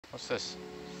What's this?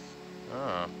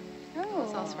 Oh. This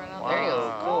also for another.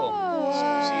 Very cool.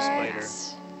 Sea spider.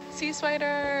 Sea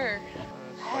spider.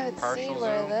 It's I like haven't partial seen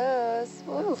one of zoom. those.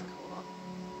 Ooh. That's cool.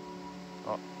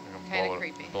 Oh, Kinda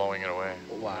creepy. Blowing it away.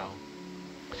 Wow.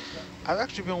 I've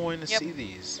actually been wanting to Yep. see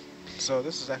these, so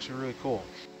this is actually really cool.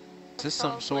 Is this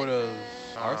some Sounds sort like of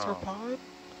it. arthropod?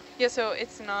 Yeah, so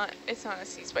it's not a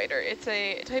sea spider. It's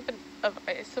a type of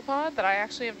isopod that I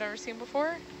actually have never seen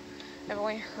before. I've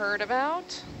only heard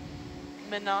about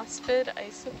Munnopsis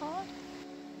isopod,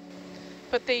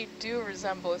 but they do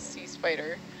resemble a sea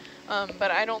spider. But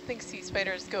I don't think sea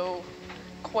spiders go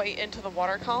quite into the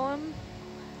water column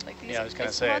like these. Yeah, I was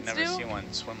gonna say I've isopods never do. seen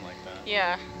one swim like that.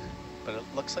 Yeah. But it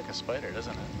looks like a spider,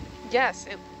 doesn't it? Yes,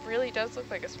 it really does look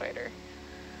like a spider.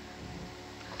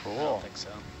 I Cool. don't think so.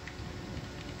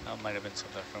 That might have been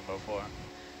something from before.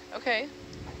 Okay.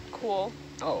 Cool.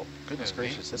 Oh, goodness Is it me?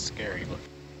 gracious, that's scary. Look.